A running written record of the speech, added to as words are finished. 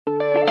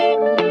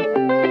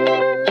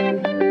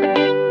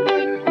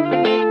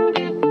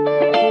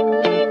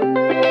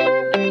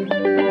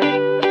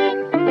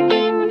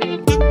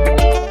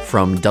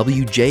From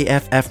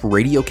WJFF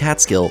Radio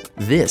Catskill,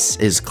 this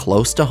is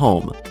Close to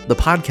Home, the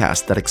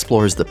podcast that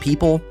explores the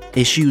people,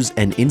 issues,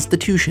 and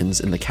institutions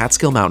in the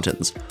Catskill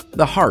Mountains,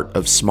 the heart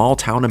of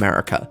small-town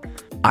America.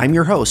 I'm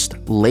your host,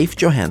 Leif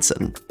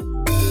Johansson.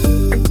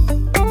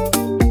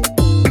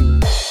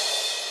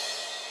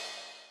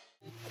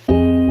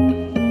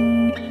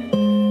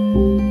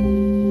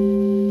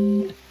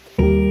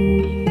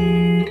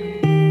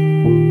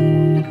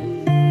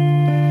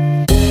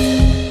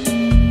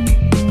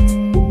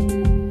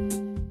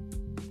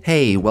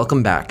 Hey,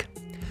 welcome back.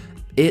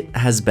 It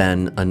has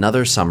been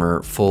another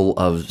summer full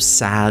of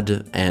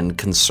sad and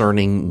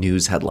concerning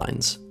news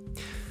headlines.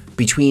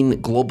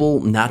 Between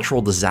global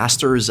natural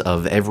disasters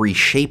of every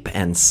shape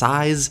and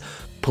size,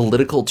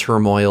 political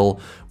turmoil,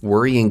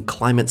 worrying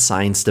climate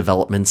science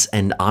developments,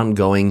 and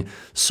ongoing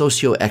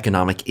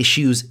socioeconomic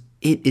issues,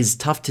 it is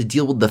tough to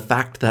deal with the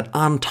fact that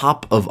on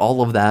top of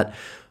all of that,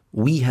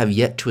 we have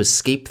yet to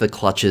escape the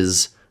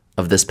clutches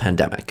of this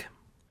pandemic.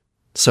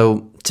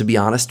 So, to be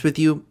honest with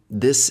you,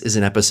 this is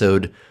an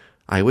episode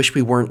I wish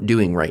we weren't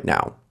doing right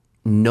now.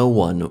 No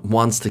one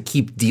wants to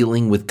keep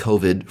dealing with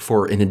COVID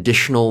for an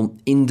additional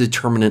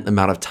indeterminate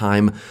amount of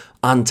time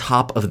on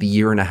top of the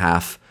year and a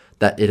half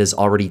that it has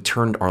already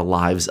turned our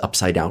lives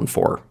upside down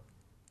for.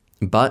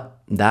 But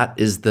that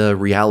is the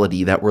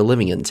reality that we're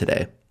living in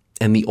today,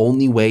 and the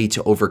only way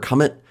to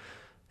overcome it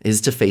is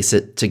to face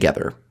it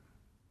together.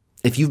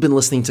 If you've been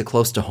listening to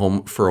Close to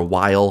Home for a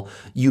while,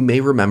 you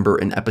may remember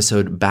an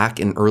episode back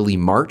in early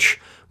March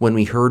when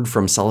we heard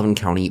from Sullivan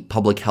County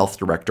Public Health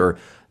Director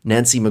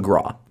Nancy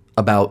McGraw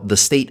about the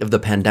state of the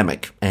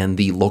pandemic and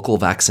the local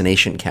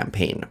vaccination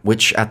campaign,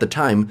 which at the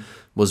time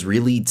was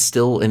really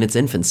still in its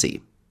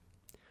infancy.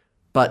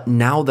 But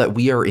now that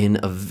we are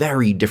in a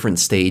very different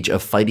stage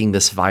of fighting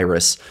this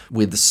virus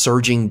with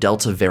surging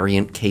Delta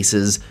variant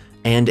cases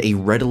and a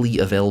readily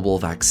available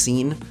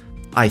vaccine,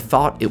 I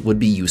thought it would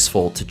be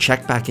useful to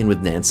check back in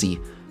with Nancy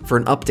for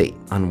an update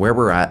on where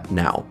we're at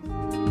now.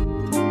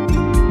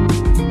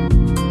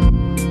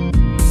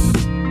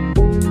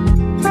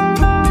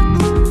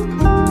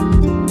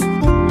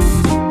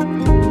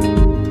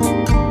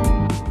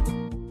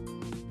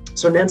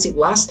 So Nancy,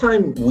 last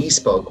time we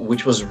spoke,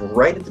 which was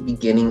right at the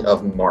beginning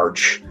of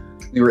March,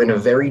 we were in a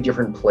very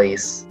different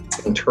place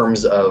in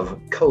terms of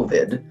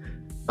COVID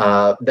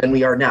than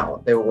we are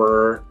now. There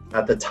were,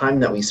 at the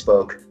time that we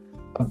spoke,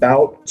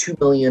 about 2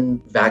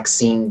 million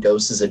vaccine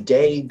doses a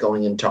day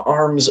going into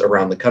arms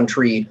around the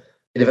country.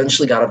 It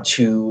eventually got up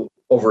to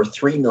over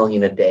 3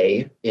 million a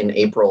day in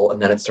April,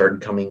 and then it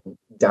started coming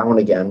down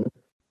again.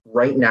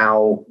 Right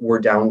now, we're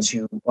down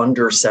to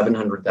under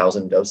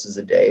 700,000 doses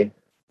a day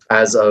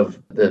as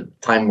of the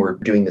time we're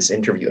doing this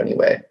interview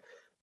anyway.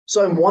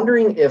 So I'm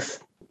wondering if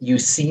you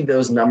see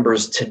those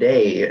numbers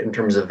today in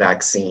terms of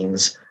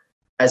vaccines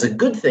as a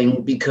good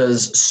thing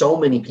because so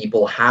many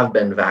people have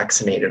been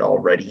vaccinated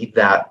already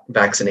that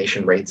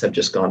vaccination rates have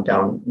just gone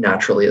down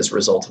naturally as a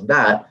result of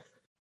that,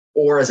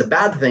 or as a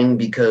bad thing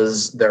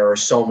because there are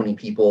so many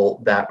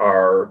people that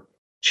are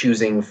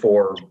choosing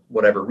for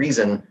whatever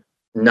reason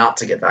not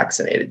to get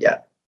vaccinated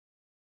yet.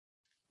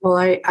 Well,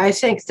 I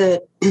think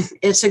that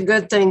it's a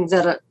good thing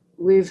that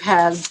we've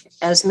had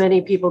as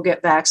many people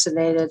get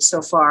vaccinated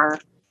so far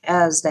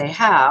as they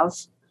have.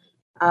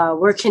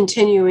 We're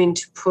continuing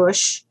to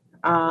push.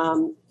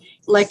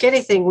 Like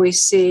anything, we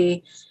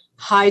see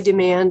high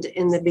demand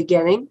in the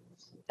beginning,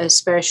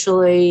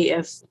 especially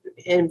if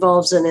it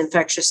involves an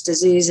infectious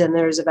disease and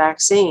there's a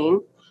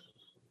vaccine.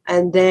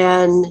 And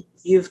then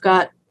you've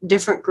got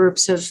different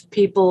groups of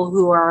people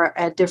who are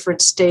at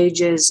different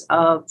stages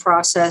of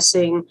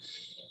processing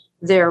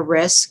their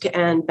risk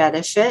and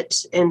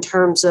benefit in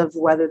terms of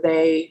whether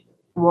they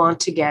want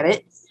to get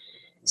it.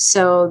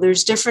 So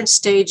there's different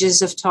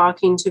stages of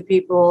talking to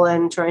people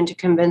and trying to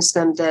convince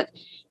them that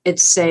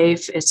it's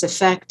safe, it's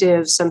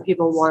effective. Some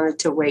people wanted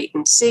to wait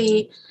and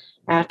see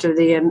after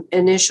the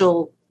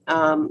initial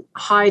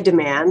high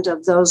demand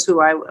of those who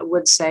I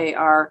would say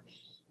are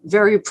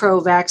very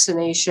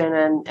pro-vaccination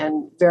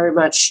and very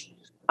much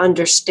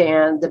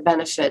understand the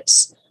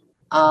benefits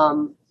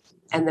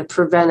and the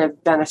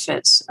preventive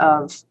benefits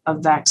of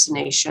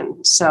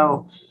vaccination.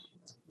 So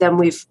then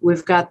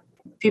we've got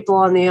people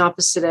on the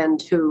opposite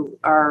end who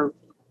are,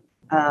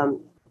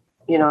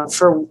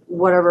 for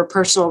whatever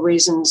personal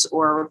reasons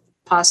or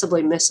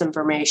possibly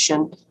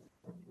misinformation,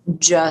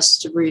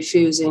 just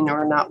refusing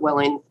or not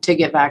willing to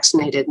get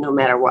vaccinated no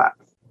matter what.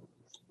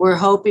 We're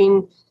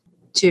hoping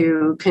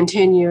to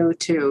continue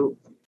to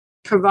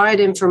provide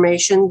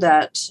information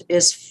that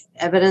is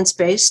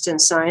evidence-based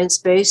and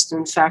science-based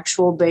and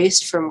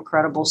factual-based from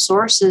credible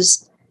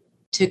sources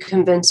to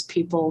convince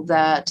people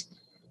that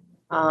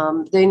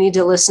they need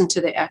to listen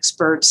to the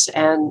experts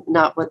and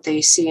not what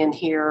they see and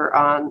hear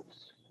on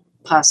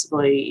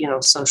possibly,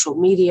 social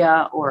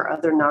media or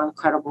other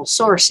non-credible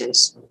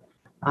sources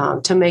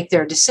to make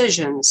their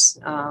decisions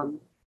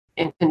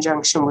in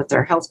conjunction with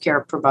their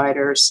healthcare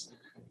providers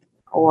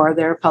or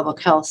their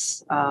public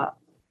health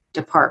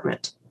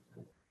department.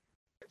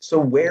 So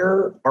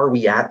where are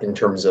we at in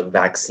terms of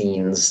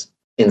vaccines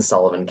in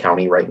Sullivan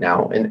County right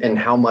now? And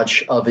how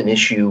much of an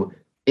issue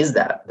is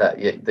that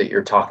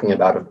you're talking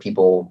about, of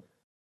people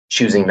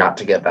choosing not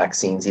to get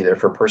vaccines either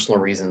for personal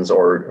reasons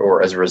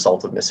or as a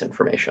result of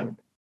misinformation?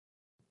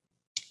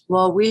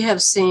 Well, we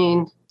have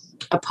seen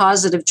a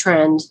positive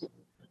trend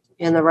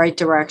in the right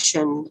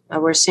direction.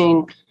 We're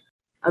seeing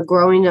a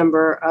growing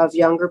number of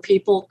younger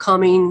people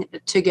coming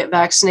to get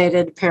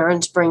vaccinated,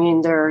 parents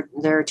bringing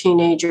their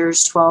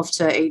teenagers, 12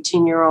 to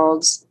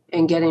 18-year-olds,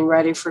 and getting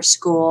ready for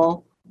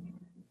school.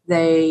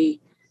 They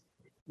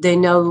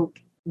know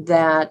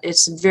that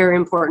it's very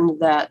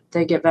important that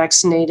they get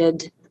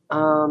vaccinated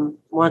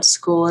once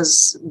school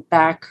is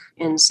back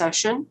in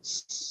session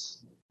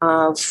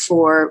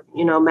for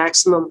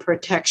maximum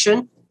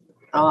protection.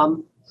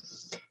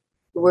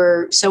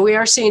 We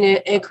are seeing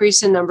an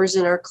increase in numbers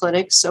in our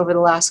clinics over the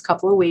last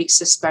couple of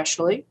weeks,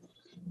 especially,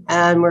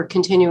 and we're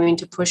continuing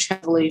to push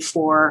heavily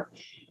for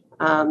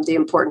the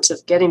importance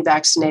of getting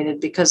vaccinated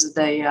because of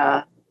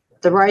the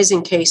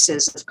rising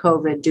cases of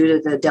COVID due to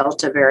the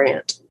Delta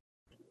variant.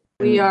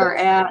 We are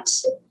at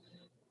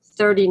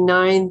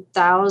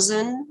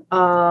 39,000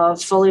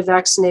 fully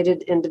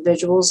vaccinated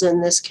individuals in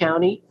this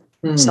county,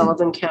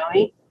 Sullivan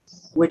County,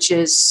 which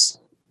is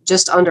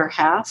just under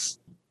half.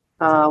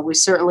 We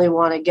certainly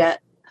want to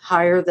get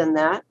higher than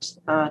that,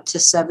 to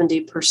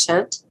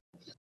 70%.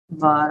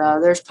 But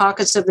there's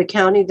pockets of the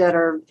county that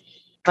are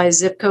by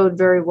zip code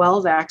very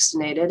well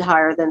vaccinated,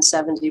 higher than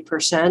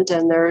 70%,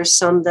 and there's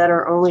some that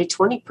are only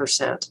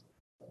 20%.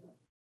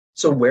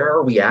 So where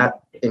are we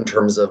at in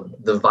terms of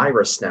the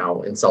virus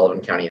now in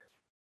Sullivan County?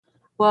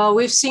 Well,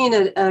 we've seen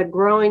a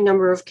growing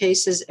number of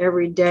cases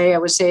every day. I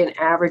would say an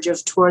average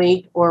of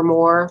 20 or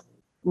more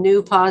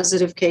new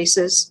positive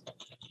cases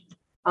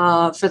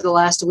for the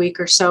last week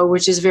or so,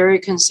 which is very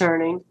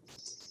concerning.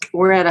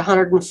 We're at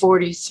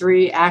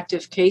 143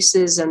 active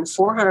cases and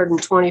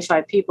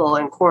 425 people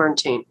in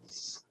quarantine.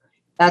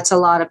 That's a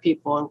lot of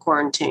people in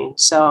quarantine.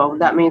 So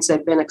that means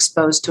they've been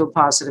exposed to a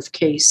positive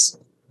case.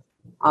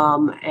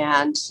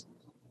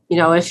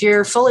 If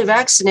you're fully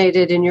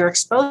vaccinated and you're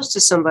exposed to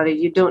somebody,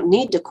 you don't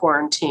need to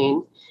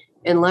quarantine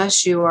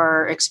unless you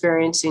are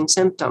experiencing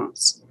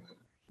symptoms.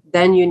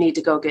 Then you need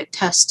to go get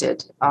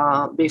tested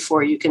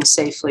before you can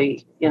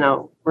safely,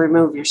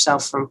 remove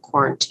yourself from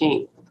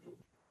quarantine.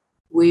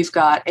 We've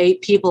got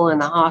 8 people in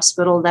the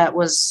hospital. That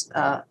was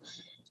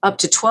up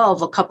to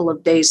 12 a couple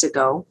of days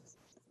ago.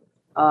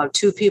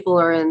 2 people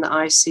are in the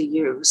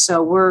ICU.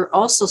 So we're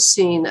also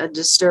seeing a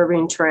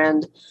disturbing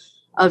trend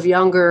of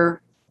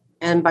younger,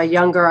 and by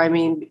younger, I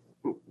mean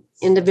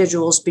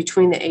individuals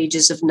between the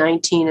ages of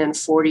 19 and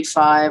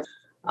 45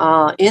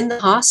 in the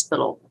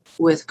hospital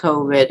with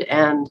COVID,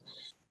 and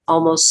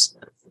almost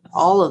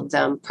all of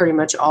them, pretty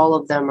much all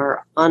of them,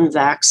 are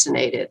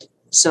unvaccinated.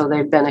 So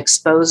they've been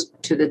exposed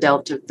to the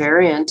Delta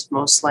variant,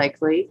 most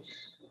likely,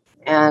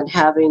 and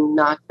having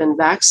not been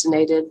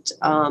vaccinated,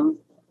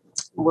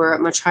 we're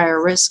at much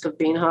higher risk of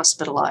being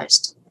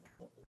hospitalized.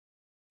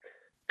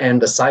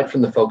 And aside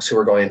from the folks who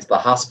are going into the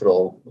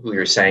hospital, who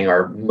you're saying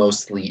are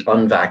mostly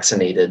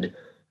unvaccinated,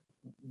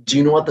 do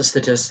you know what the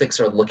statistics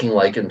are looking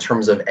like in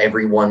terms of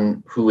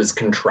everyone who is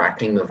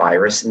contracting the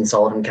virus in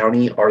Sullivan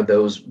County? Are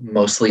those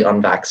mostly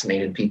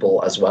unvaccinated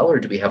people as well, or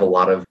do we have a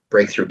lot of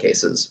breakthrough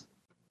cases?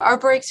 Our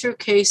breakthrough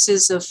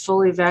cases of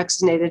fully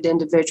vaccinated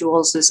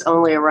individuals is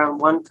only around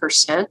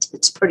 1%.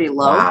 It's pretty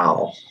low.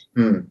 Wow.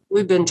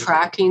 We've been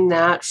tracking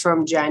that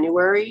from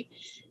January,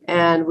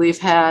 and we've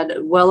had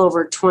well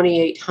over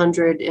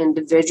 2,800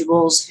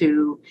 individuals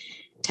who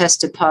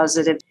tested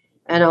positive,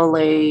 and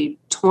only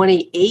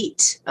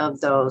 28 of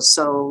those,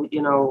 so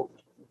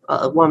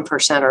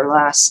 1% or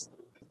less,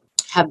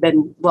 have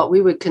been what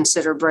we would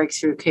consider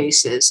breakthrough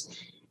cases.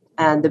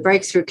 And the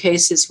breakthrough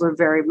cases were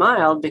very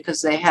mild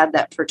because they had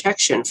that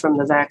protection from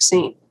the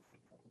vaccine.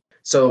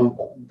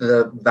 So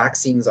the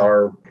vaccines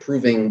are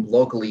proving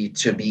locally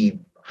to be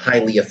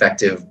highly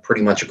effective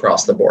pretty much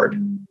across the board.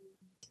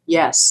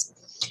 Yes.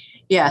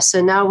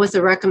 And now with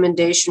the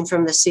recommendation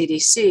from the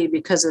CDC,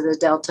 because of the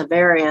Delta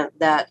variant,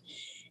 that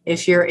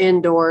if you're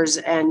indoors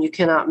and you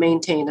cannot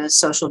maintain a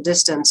social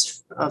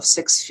distance of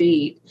 6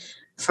 feet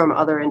from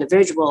other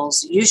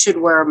individuals, you should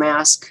wear a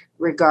mask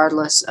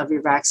regardless of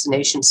your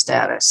vaccination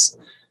status.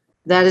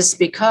 That is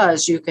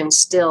because you can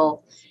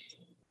still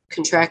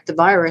contract the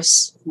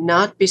virus,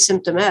 not be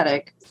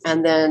symptomatic,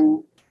 and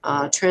then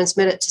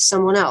transmit it to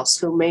someone else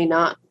who may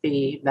not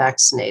be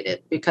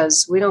vaccinated,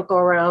 because we don't go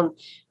around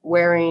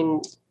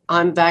wearing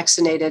 "I'm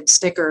vaccinated"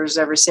 stickers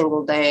every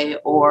single day,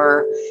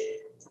 or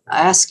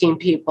asking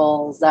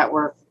people that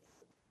we're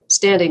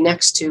standing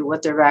next to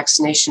what their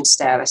vaccination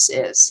status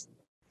is.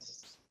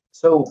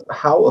 So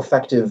how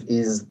effective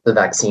is the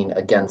vaccine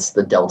against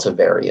the Delta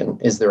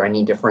variant? Is there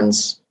any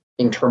difference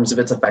in terms of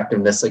its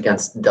effectiveness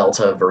against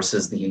Delta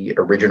versus the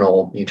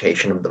original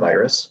mutation of the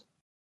virus?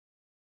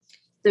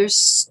 There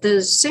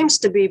seems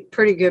to be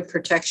pretty good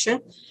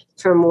protection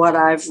from what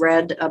I've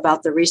read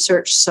about the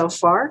research so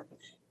far.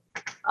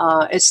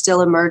 It's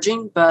still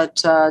emerging,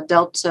 but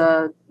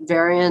Delta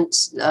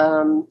variant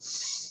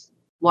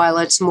while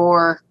it's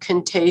more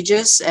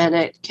contagious and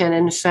it can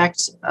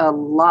infect a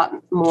lot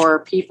more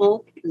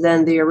people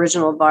than the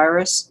original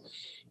virus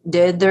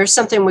did, there's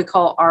something we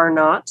call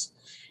R0,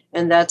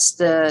 and that's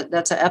an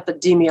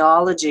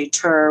epidemiology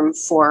term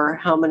for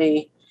how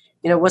many,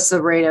 what's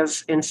the rate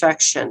of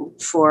infection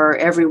for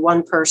every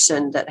one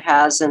person that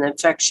has an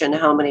infection,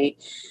 how many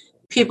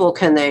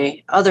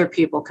other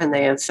people can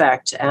they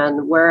infect?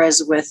 And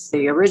whereas with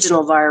the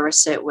original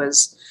virus, it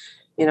was,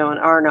 an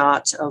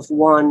R0 of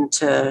 1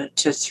 to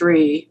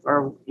 3,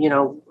 or,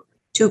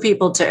 2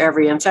 people to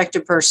every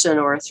infected person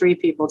or 3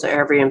 people to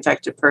every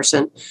infected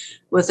person.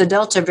 With the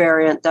Delta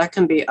variant, that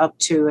can be up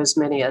to as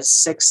many as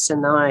 6 to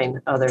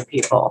 9 other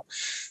people.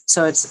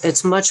 So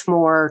it's much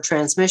more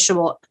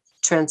transmissible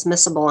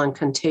and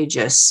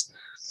contagious.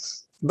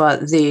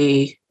 But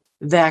the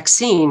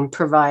vaccine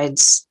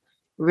provides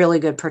really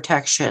good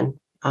protection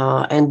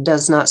and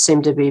does not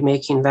seem to be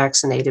making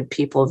vaccinated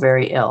people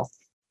very ill.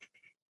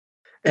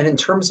 And in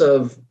terms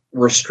of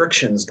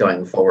restrictions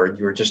going forward,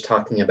 you were just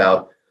talking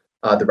about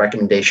the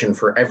recommendation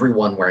for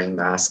everyone wearing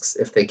masks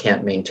if they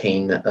can't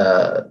maintain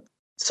a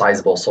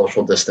sizable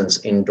social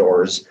distance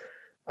indoors.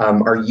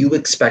 Are you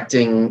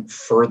expecting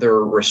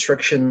further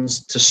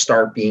restrictions to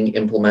start being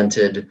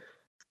implemented?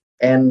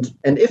 And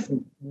if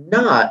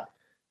not,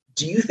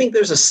 do you think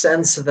there's a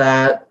sense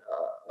that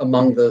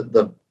among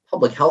the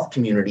public health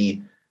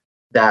community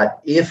that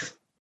if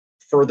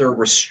further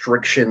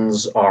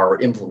restrictions are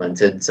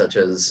implemented, such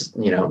as,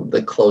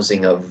 the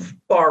closing of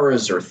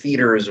bars or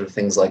theaters or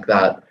things like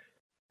that,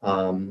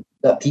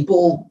 that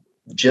people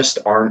just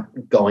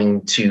aren't going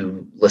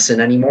to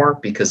listen anymore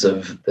because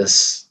of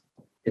this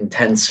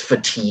intense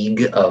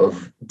fatigue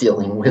of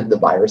dealing with the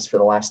virus for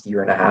the last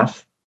year and a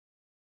half?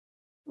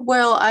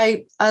 Well,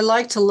 I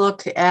like to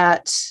look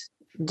at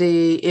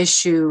the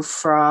issue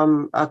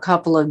from a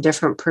couple of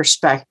different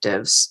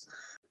perspectives.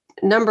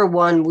 Number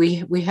one,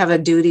 we have a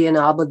duty and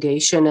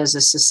obligation as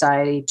a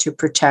society to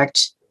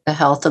protect the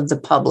health of the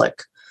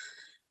public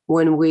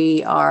when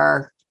we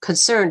are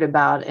concerned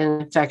about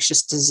an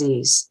infectious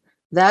disease.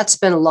 That's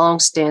been a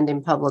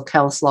long-standing public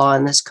health law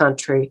in this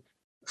country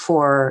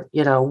for,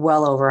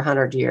 well over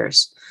 100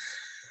 years.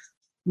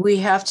 We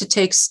have to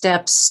take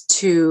steps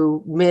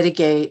to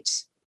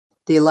mitigate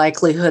the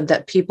likelihood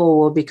that people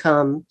will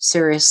become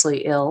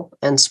seriously ill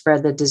and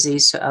spread the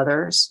disease to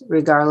others,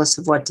 regardless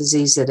of what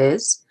disease it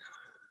is.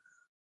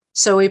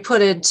 So we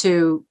put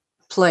into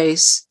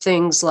place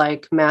things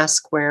like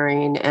mask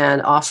wearing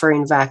and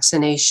offering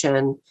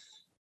vaccination,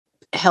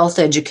 health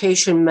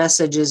education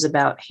messages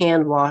about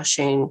hand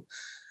washing.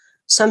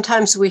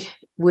 Sometimes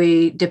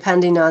we,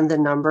 depending on the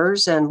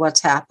numbers and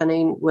what's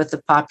happening with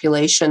the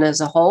population as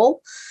a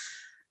whole,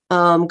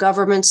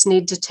 governments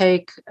need to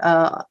take,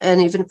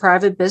 and even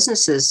private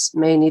businesses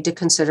may need to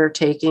consider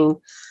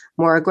taking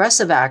more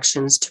aggressive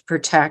actions to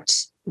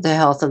protect the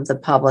health of the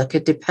public.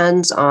 It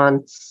depends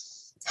on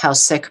how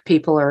sick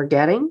people are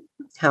getting,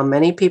 how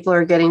many people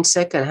are getting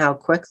sick, and how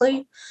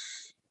quickly.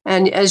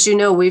 And as you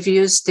know, we've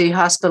used the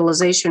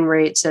hospitalization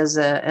rates as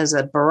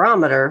a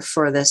barometer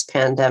for this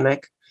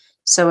pandemic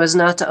so as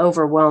not to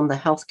overwhelm the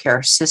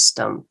healthcare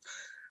system.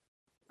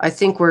 I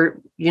think we're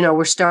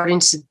starting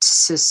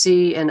to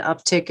see an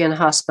uptick in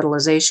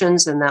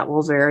hospitalizations, and that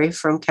will vary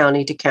from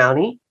county to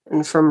county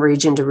and from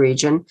region to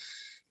region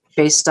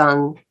based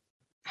on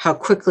how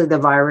quickly the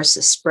virus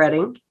is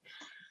spreading.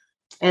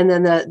 And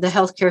then the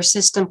healthcare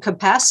system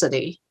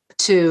capacity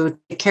to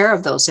take care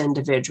of those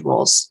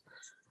individuals.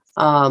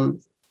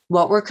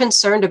 What we're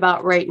concerned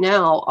about right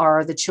now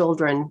are the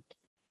children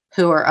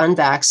who are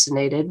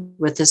unvaccinated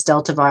with this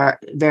Delta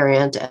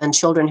variant and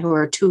children who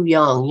are too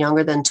young,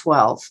 younger than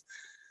 12,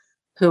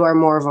 who are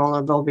more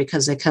vulnerable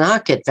because they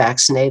cannot get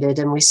vaccinated.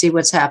 And we see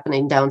what's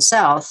happening down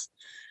south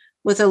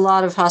with a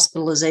lot of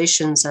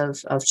hospitalizations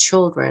of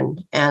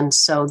children. And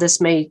so this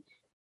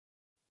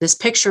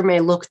picture may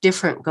look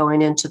different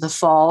going into the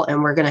fall,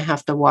 and we're going to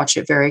have to watch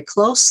it very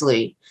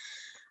closely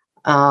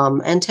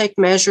and take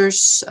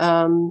measures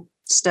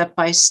step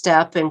by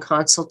step in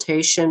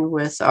consultation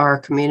with our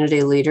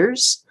community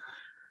leaders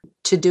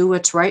to do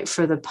what's right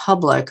for the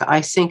public.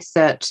 I think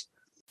that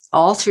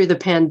all through the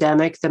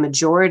pandemic, the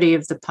majority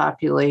of the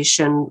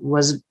population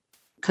was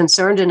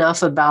concerned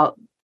enough about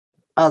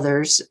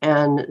others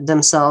and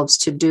themselves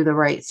to do the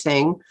right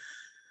thing.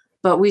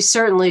 But we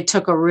certainly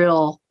took a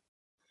real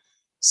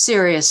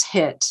serious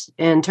hit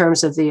in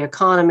terms of the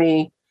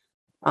economy,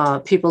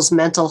 people's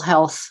mental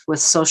health with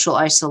social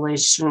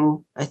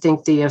isolation. I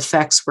think the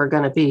effects we're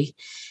going to be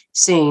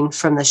seeing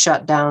from the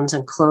shutdowns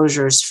and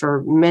closures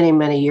for many,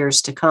 many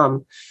years to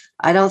come.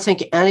 I don't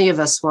think any of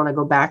us want to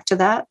go back to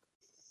that.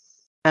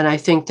 And I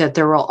think that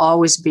there will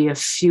always be a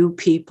few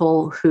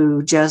people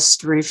who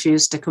just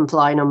refuse to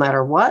comply no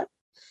matter what.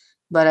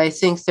 But I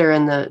think they're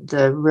in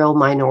the real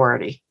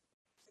minority,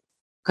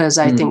 because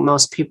I think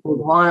most people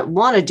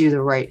want to do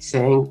the right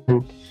thing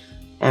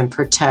and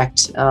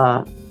protect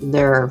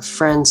their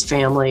friends,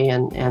 family,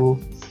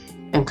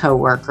 and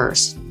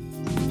coworkers.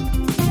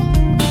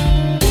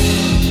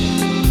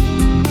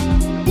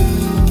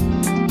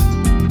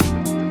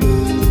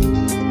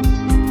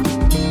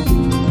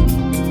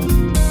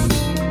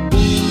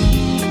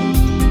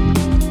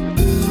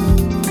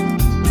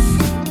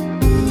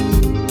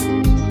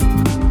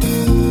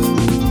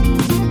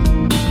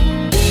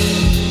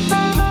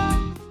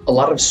 A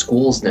lot of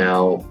schools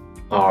now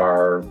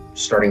are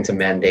starting to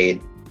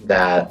mandate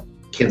that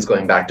kids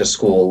going back to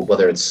school,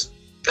 whether it's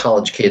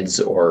college kids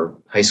or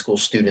high school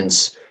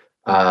students,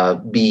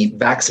 be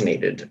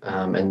vaccinated.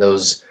 And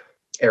those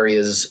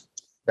areas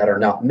that are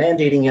not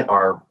mandating it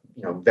are,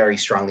 very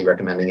strongly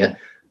recommending it.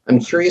 I'm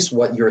curious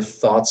what your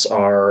thoughts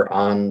are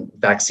on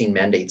vaccine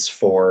mandates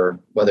for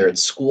whether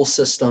it's school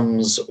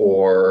systems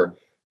or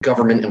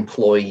government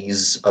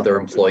employees, other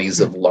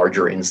employees of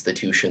larger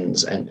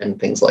institutions, and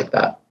things like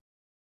that.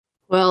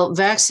 Well,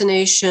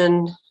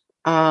 vaccination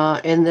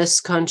in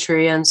this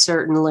country and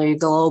certainly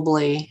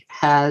globally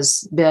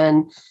has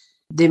been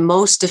the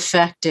most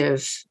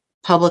effective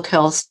public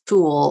health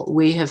tool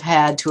we have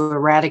had to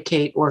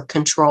eradicate or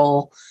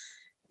control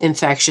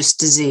infectious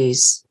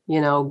disease.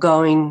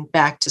 Going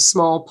back to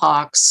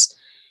smallpox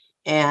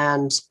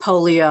and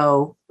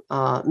polio,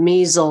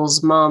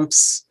 measles,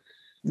 mumps,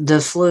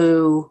 the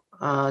flu,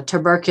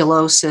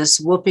 tuberculosis,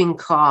 whooping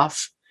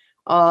cough,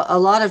 a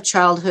lot of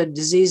childhood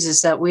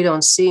diseases that we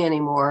don't see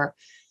anymore.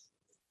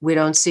 We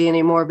don't see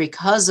anymore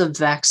because of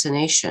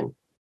vaccination.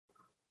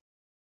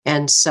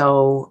 And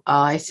so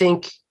I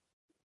think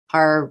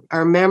our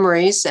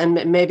memories,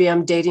 and maybe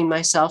I'm dating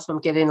myself,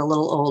 I'm getting a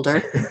little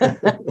older,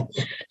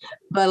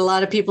 but a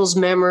lot of people's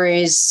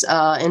memories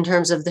in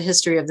terms of the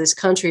history of this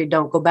country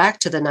don't go back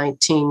to the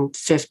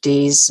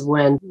 1950s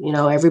when,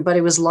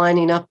 everybody was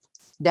lining up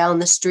down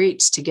the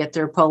streets to get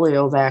their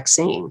polio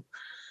vaccine.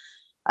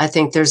 I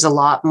think there's a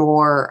lot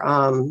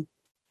more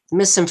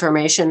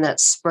misinformation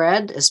that's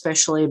spread,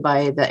 especially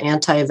by the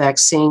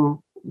anti-vaccine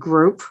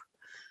group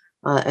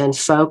and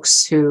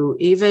folks who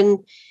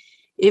even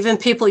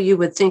people you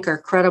would think are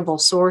credible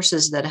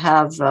sources that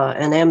have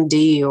an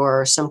MD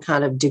or some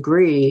kind of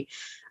degree,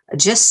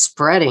 just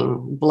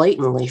spreading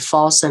blatantly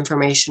false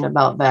information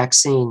about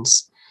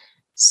vaccines.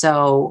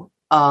 So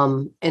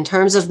in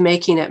terms of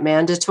making it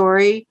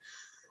mandatory,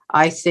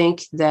 I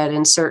think that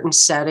in certain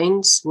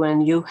settings,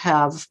 when you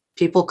have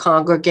people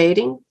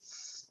congregating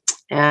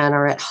and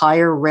are at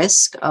higher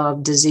risk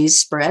of disease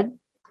spread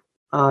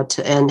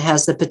and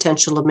has the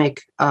potential to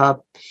make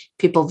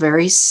people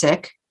very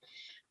sick,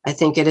 I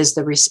think it is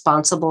the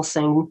responsible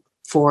thing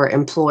for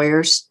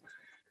employers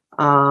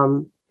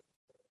and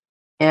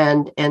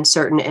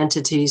certain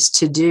entities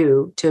to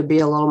be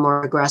a little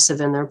more aggressive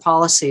in their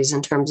policies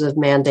in terms of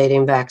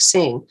mandating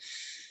vaccine.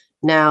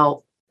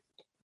 Now,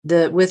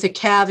 with a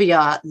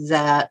caveat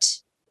that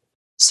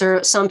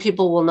some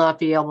people will not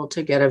be able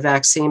to get a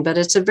vaccine, but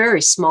it's a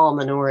very small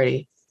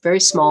minority, very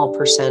small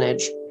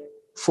percentage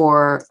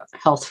for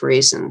health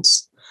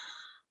reasons.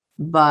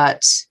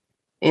 But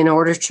in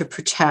order to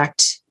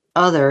protect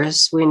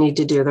others, we need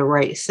to do the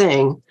right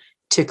thing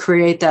to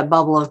create that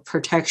bubble of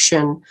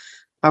protection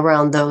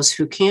around those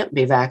who can't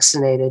be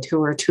vaccinated,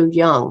 who are too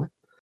young.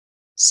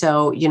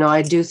 So,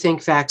 I do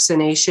think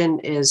vaccination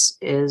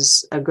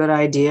is a good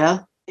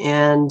idea,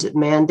 and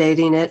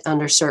mandating it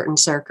under certain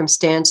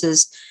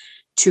circumstances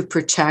to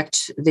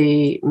protect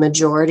the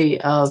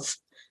majority of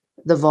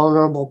the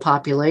vulnerable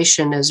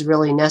population is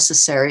really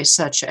necessary,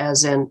 such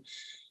as in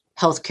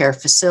healthcare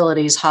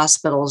facilities,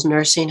 hospitals,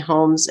 nursing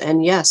homes,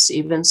 and yes,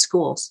 even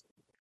schools.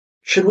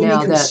 Should we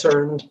be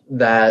concerned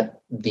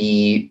that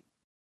the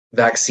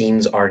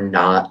vaccines are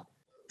not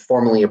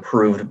formally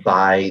approved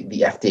by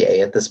the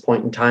FDA at this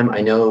point in time?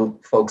 I know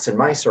folks in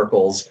my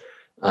circles,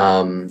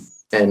 and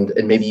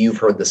maybe you've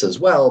heard this as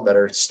well, that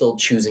are still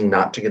choosing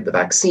not to get the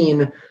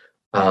vaccine,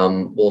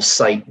 will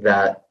cite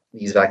that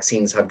these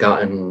vaccines have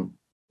gotten,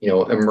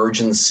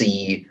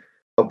 emergency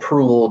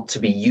approval to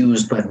be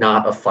used, but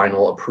not a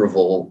final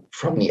approval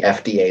from the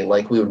FDA,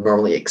 like we would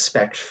normally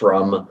expect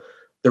from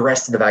the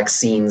rest of the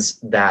vaccines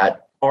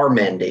that are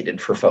mandated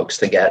for folks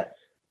to get.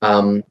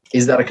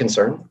 Is that a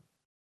concern?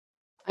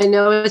 I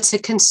know it's a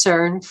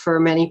concern for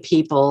many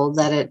people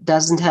that it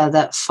doesn't have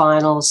that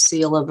final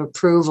seal of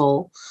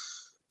approval,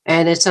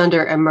 and it's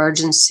under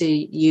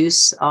emergency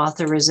use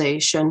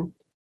authorization.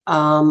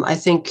 I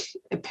think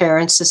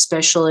parents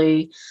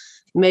especially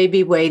may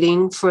be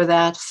waiting for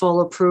that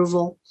full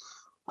approval.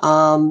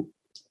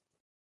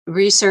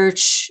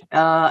 Research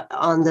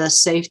on the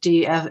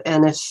safety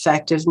and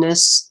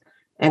effectiveness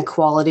and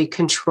quality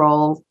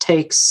control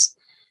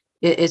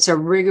it's a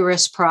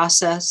rigorous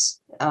process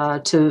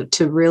to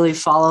really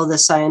follow the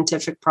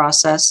scientific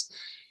process,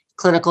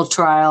 clinical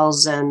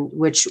trials, and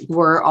which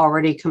were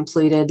already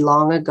completed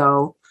long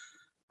ago.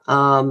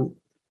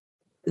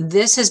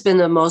 This has been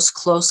the most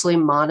closely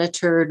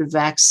monitored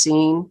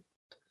vaccine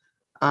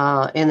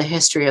in the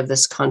history of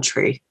this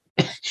country.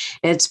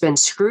 It's been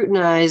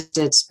scrutinized.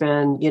 It's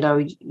been,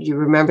 you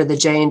remember the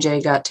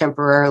J&J got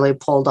temporarily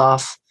pulled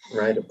off,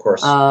 right? Of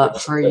course,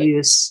 for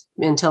use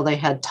until they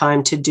had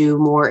time to do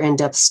more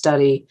in-depth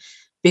study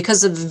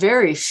because of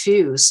very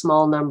few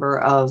small number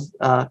of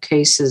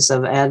cases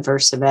of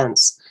adverse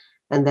events.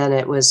 And then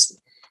it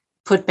was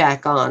put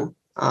back on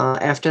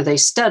after they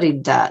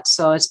studied that.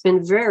 So it's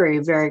been very,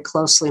 very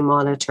closely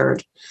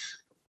monitored.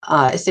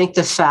 I think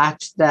the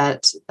fact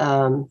that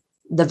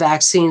the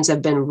vaccines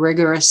have been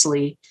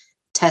rigorously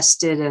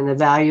tested and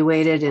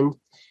evaluated in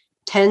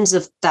tens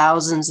of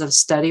thousands of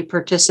study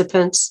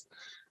participants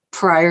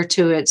prior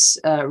to its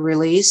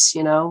release,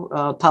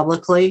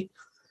 publicly,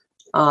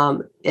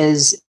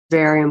 is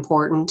very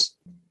important.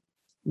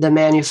 The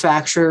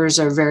manufacturers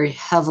are very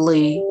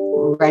heavily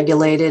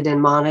regulated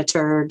and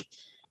monitored.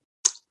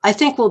 I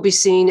think we'll be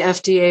seeing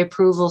FDA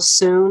approval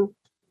soon.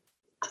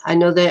 I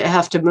know they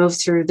have to move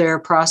through their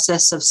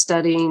process of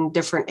studying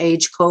different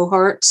age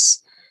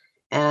cohorts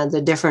and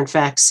the different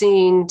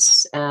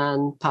vaccines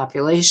and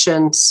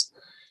populations.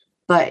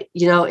 But,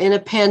 in a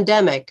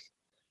pandemic,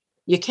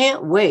 you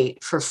can't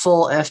wait for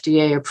full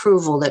FDA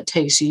approval that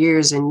takes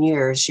years and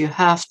years. You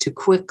have to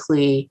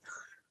quickly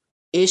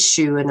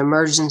issue an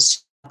emergency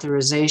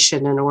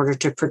authorization in order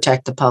to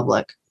protect the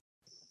public.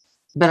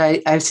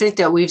 But I think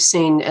that we've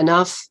seen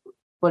enough,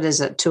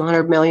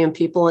 200 million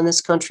people in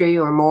this country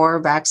or more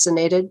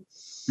vaccinated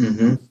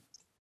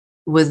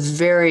with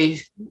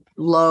very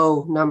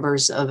low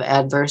numbers of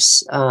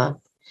adverse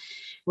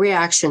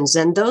reactions.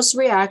 And those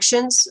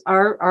reactions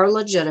are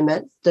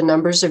legitimate. The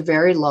numbers are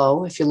very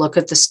low if you look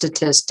at the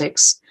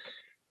statistics.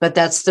 But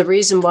that's the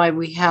reason why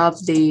we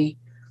have the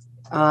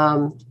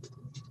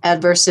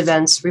adverse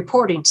events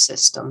reporting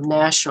system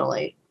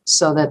nationally,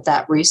 so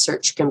that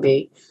research can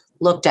be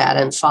looked at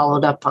and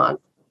followed up on.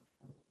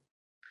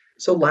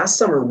 So last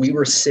summer, we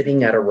were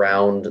sitting at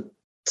around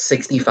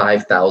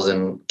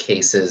 65,000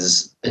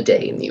 cases a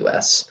day in the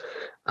US.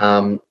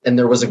 And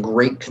there was a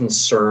great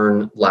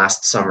concern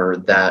last summer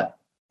that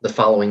the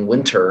following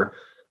winter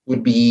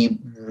would be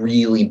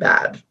really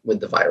bad with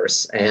the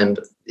virus. And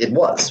it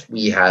was.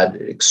 We had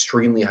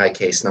extremely high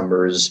case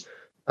numbers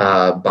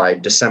by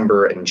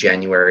December and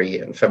January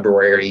and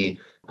February,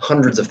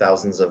 hundreds of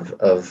thousands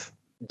of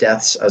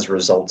deaths as a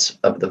result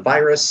of the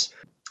virus.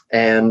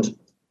 And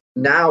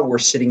now we're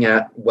sitting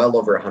at well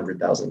over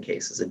 100,000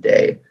 cases a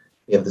day.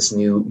 We have this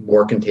new,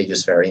 more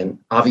contagious variant.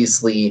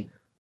 Obviously,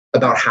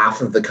 about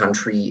half of the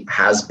country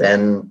has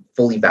been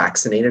fully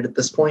vaccinated at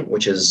this point,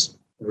 which is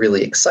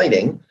really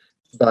exciting.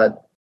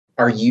 But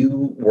are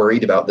you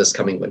worried about this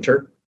coming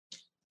winter?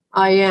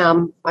 I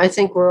am. I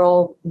think we're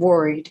all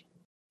worried.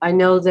 I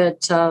know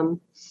that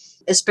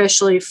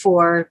especially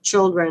for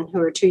children who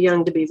are too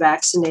young to be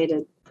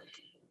vaccinated.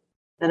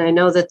 And I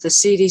know that the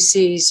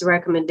CDC's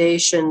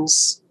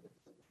recommendations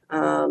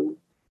are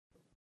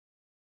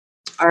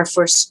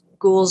for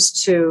schools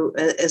to,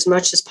 as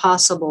much as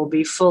possible,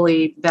 be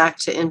fully back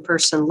to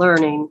in-person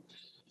learning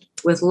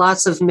with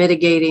lots of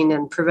mitigating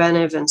and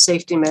preventive and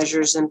safety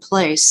measures in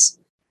place,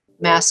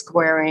 mask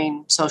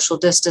wearing, social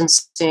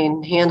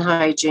distancing, hand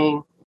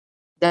hygiene,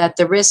 that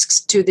the risks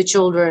to the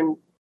children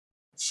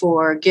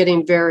for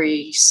getting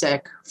very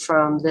sick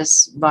from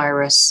this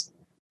virus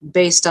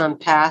based on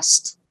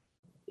past,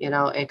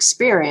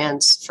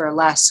 experience for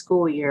last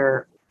school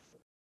year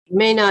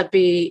may not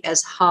be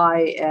as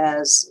high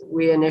as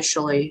we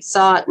initially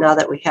thought now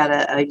that we had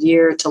a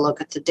year to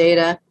look at the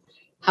data.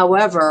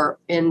 However,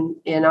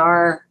 in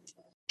our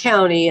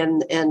county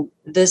and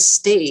this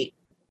state,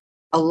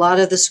 a lot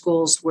of the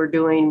schools were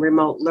doing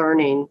remote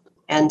learning.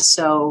 And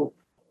so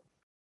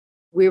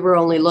we were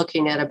only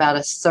looking at about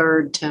a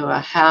third to a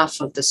half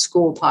of the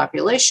school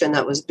population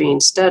that was being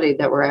studied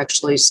that were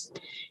actually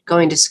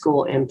going to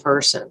school in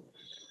person.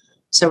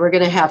 So we're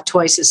going to have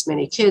twice as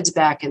many kids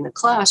back in the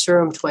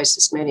classroom, twice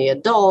as many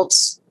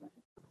adults.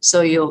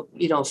 So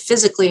you'll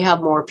physically have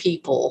more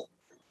people.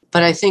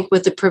 But I think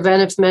with the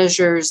preventive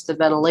measures, the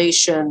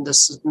ventilation,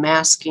 the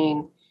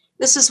masking,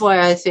 this is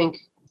why I think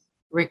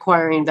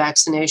requiring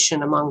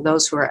vaccination among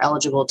those who are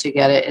eligible to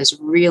get it is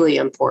really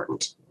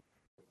important,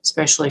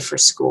 especially for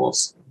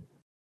schools.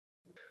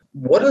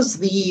 What does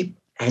the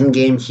end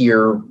game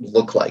here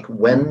look like?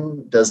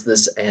 When does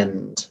this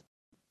end?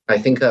 I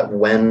think that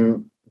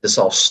when this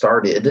all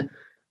started,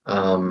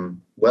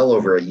 well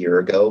over a year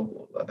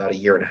ago, about a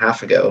year and a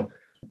half ago,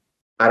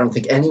 I don't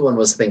think anyone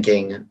was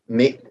thinking,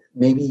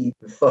 maybe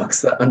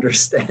folks that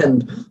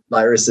understand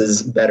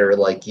viruses better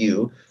like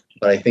you,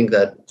 but I think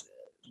that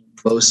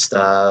most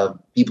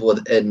people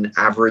with an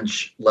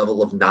average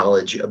level of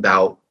knowledge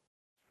about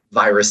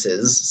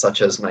viruses,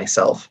 such as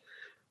myself,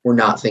 were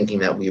not thinking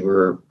that we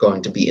were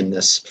going to be in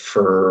this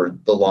for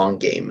the long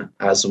game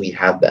as we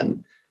have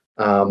been.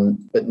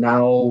 But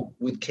now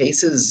with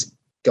cases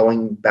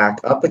going back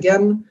up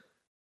again,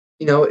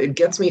 it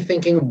gets me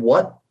thinking,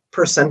 what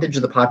percentage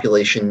of the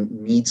population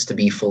needs to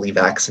be fully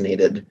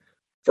vaccinated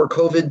for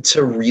COVID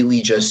to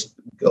really just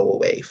go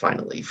away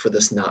finally, for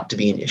this not to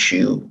be an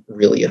issue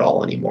really at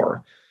all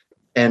anymore?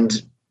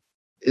 And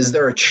is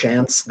there a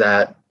chance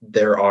that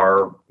there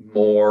are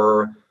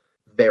more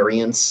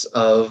variants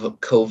of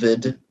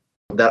COVID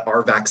that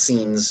our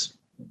vaccines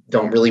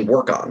don't really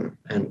work on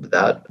and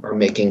that are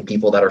making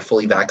people that are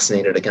fully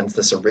vaccinated against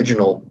this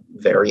original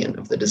variant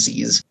of the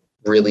disease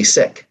really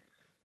sick?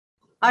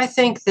 I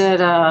think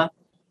that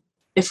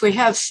if we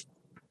have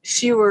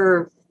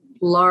fewer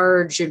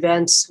large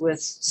events with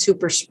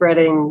super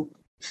spreading,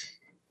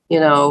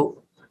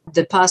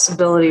 the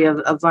possibility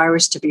of a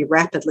virus to be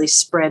rapidly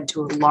spread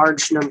to a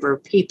large number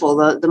of people,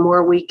 the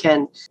more we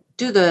can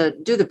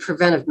do the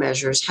preventive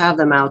measures, have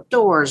them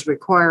outdoors,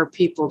 require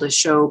people to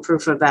show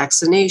proof of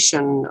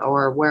vaccination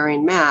or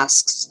wearing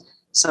masks,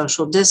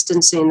 social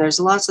distancing. There's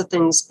lots of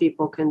things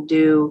people can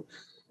do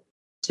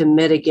to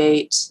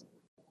mitigate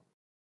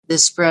the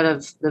spread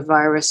of the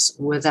virus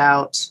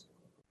without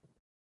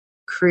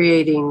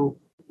creating,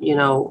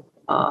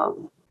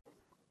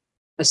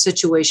 a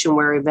situation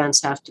where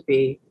events have to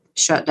be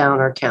shut down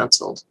or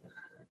canceled,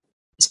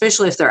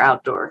 especially if they're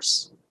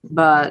outdoors.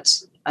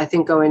 But I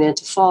think going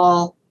into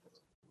fall,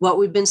 what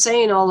we've been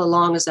saying all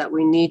along is that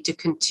we need to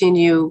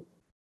continue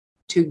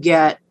to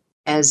get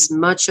as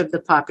much of the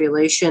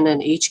population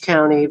in each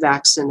county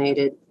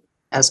vaccinated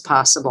as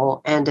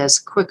possible and as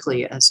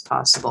quickly as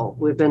possible.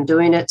 We've been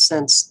doing it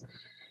since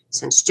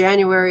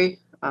January.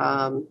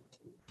 The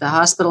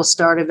hospital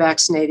started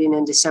vaccinating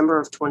in December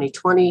of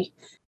 2020.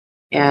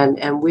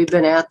 And we've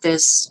been at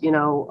this,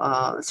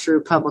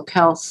 through public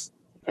health,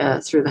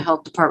 through the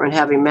health department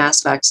having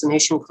mass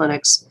vaccination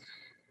clinics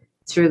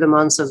through the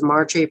months of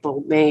March,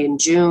 April, May, and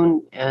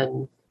June,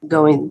 and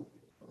going,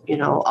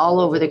 all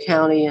over the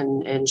county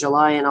in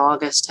July and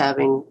August,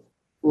 having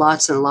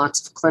lots and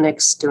lots of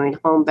clinics doing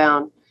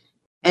homebound.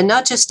 And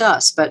not just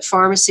us, but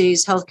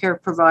pharmacies, healthcare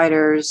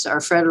providers, our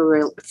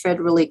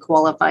federally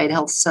qualified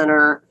health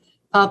center,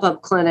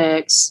 pop-up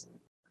clinics.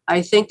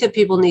 I think that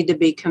people need to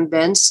be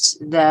convinced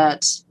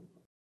that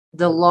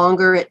the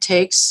longer it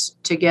takes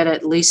to get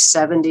at least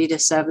 70 to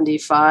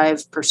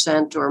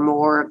 75% or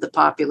more of the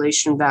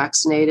population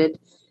vaccinated,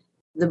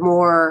 the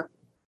more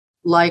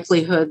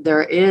likelihood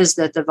there is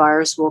that the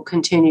virus will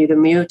continue to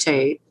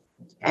mutate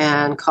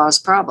and cause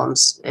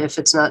problems. If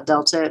it's not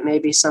Delta, it may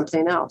be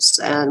something else.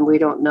 And we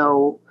don't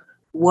know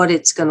what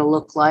it's going to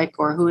look like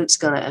or who it's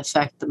going to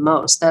affect the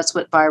most. That's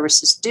what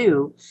viruses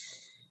do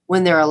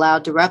when they're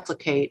allowed to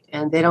replicate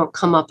and they don't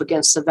come up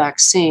against a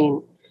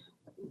vaccine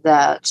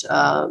that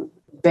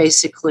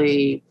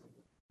basically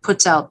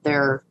puts out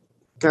their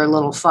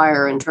little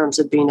fire in terms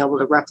of being able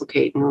to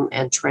replicate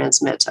and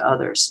transmit to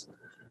others.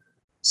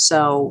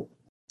 So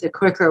the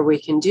quicker we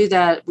can do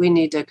that, we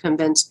need to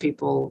convince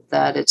people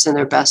that it's in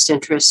their best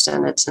interest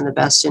and it's in the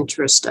best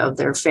interest of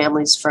their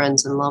families,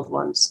 friends, and loved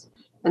ones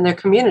and their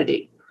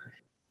community,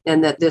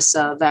 and that this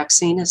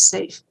vaccine is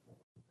safe.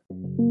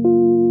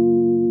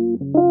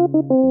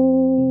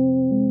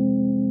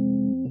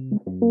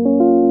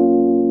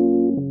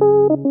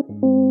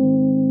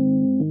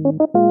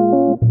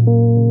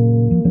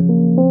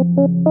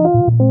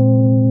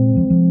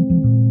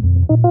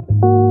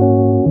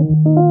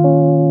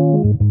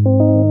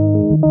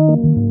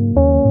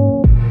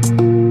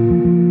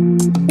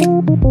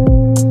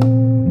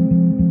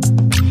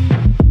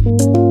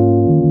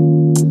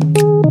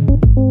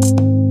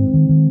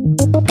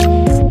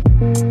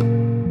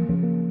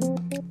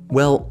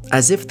 Well,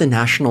 as if the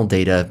national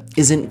data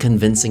isn't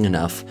convincing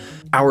enough,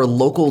 our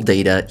local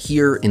data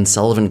here in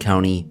Sullivan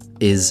County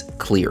is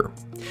clear.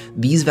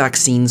 These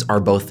vaccines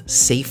are both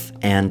safe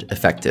and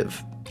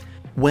effective.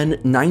 When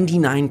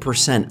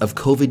 99% of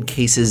COVID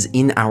cases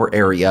in our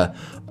area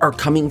are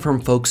coming from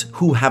folks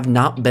who have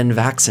not been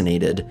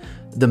vaccinated,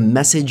 the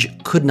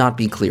message could not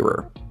be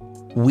clearer.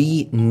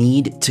 We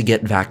need to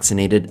get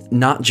vaccinated,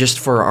 not just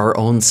for our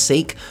own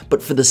sake,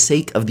 but for the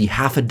sake of the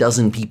half a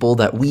dozen people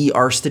that we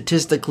are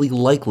statistically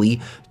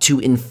likely to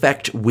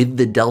infect with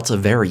the Delta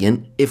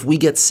variant if we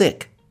get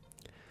sick.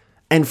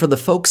 And for the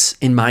folks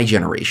in my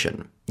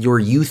generation, your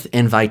youth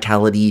and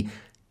vitality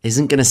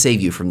isn't going to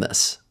save you from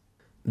this.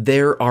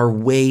 There are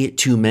way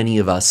too many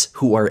of us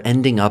who are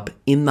ending up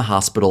in the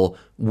hospital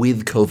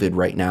with COVID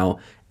right now,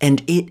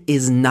 and it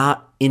is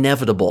not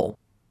inevitable.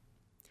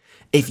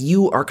 If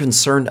you are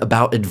concerned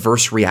about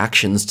adverse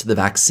reactions to the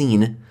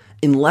vaccine,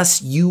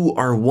 unless you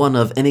are one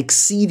of an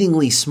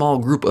exceedingly small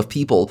group of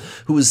people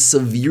who is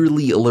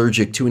severely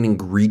allergic to an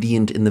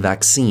ingredient in the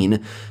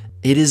vaccine,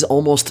 it is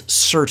almost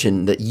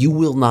certain that you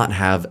will not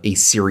have a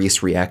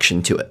serious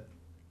reaction to it.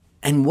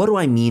 And what do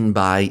I mean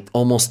by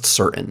almost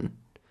certain?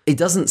 It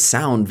doesn't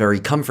sound very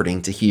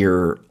comforting to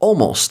hear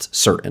almost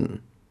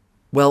certain.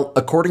 Well,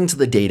 according to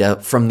the data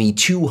from the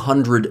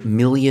 200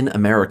 million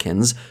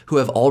Americans who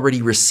have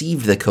already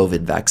received the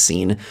COVID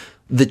vaccine,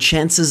 the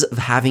chances of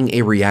having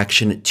a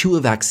reaction to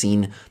a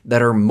vaccine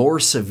that are more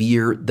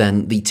severe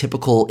than the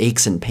typical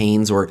aches and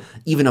pains or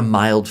even a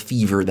mild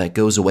fever that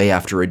goes away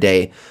after a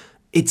day,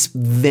 it's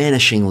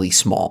vanishingly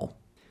small.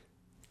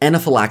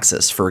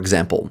 Anaphylaxis, for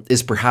example,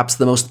 is perhaps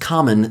the most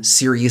common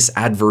serious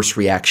adverse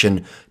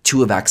reaction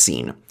to a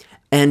vaccine,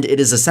 and it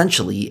is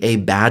essentially a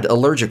bad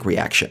allergic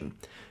reaction.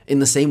 In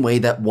the same way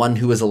that one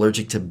who is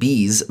allergic to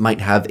bees might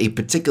have a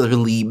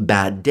particularly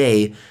bad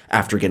day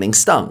after getting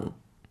stung.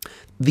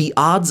 The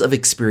odds of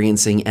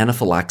experiencing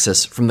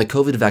anaphylaxis from the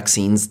COVID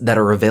vaccines that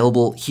are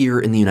available here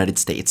in the United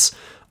States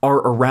are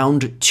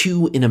around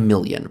 2 in a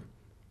million.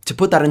 To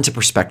put that into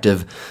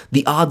perspective,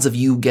 the odds of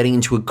you getting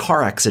into a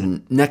car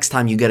accident next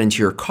time you get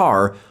into your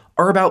car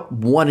are about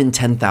 1 in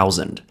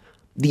 10,000.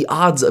 The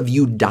odds of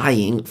you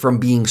dying from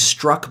being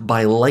struck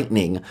by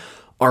lightning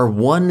are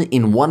 1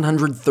 in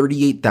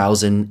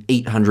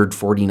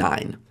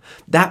 138,849.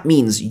 That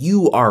means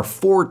you are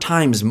 4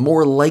 times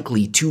more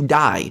likely to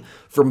die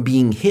from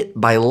being hit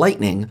by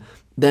lightning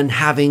than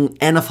having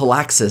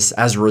anaphylaxis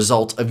as a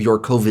result of your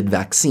COVID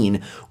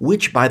vaccine,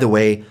 which, by the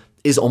way,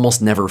 is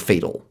almost never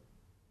fatal.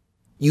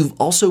 You've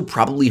also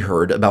probably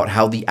heard about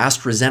how the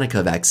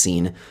AstraZeneca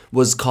vaccine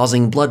was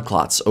causing blood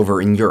clots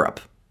over in Europe.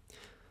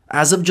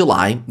 As of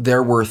July,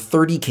 there were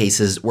 30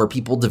 cases where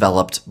people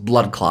developed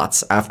blood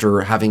clots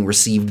after having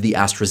received the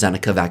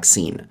AstraZeneca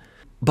vaccine.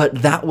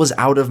 But that was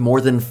out of more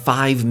than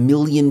 5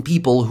 million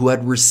people who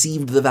had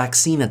received the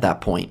vaccine at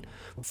that point,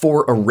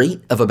 for a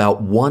rate of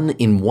about 1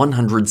 in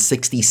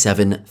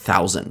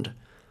 167,000.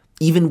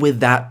 Even with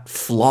that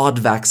flawed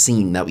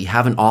vaccine that we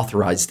haven't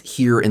authorized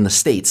here in the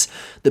States,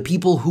 the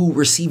people who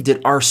received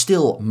it are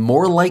still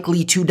more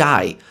likely to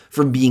die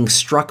from being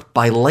struck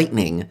by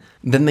lightning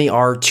than they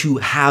are to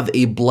have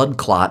a blood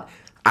clot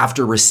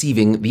after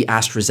receiving the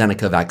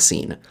AstraZeneca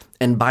vaccine.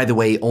 And by the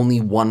way, only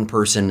 1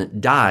 person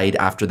died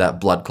after that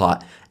blood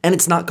clot, and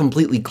it's not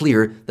completely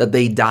clear that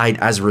they died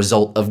as a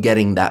result of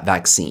getting that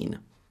vaccine.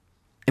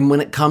 And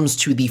when it comes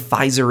to the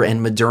Pfizer and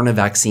Moderna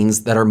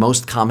vaccines that are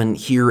most common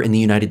here in the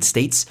United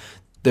States,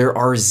 there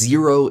are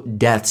 0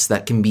 deaths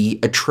that can be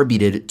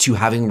attributed to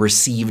having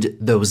received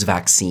those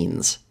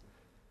vaccines.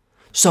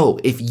 So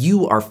if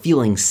you are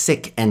feeling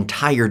sick and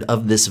tired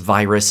of this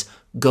virus,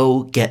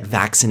 go get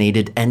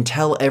vaccinated and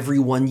tell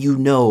everyone you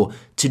know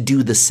to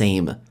do the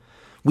same.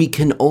 We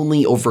can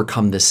only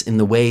overcome this in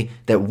the way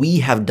that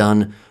we have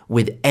done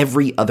with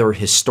every other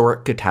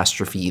historic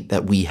catastrophe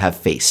that we have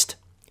faced.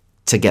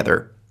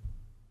 Together.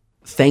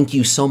 Thank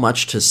you so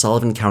much to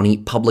Sullivan County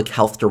Public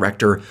Health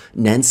Director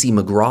Nancy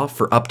McGraw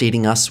for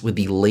updating us with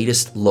the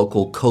latest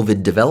local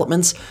COVID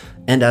developments.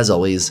 And as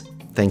always,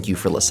 thank you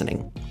for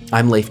listening.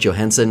 I'm Leif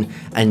Johansson,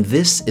 and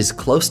this is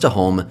Close to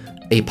Home,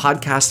 a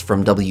podcast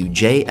from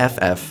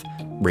WJFF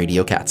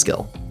Radio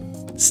Catskill.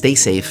 Stay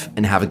safe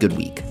and have a good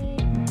week.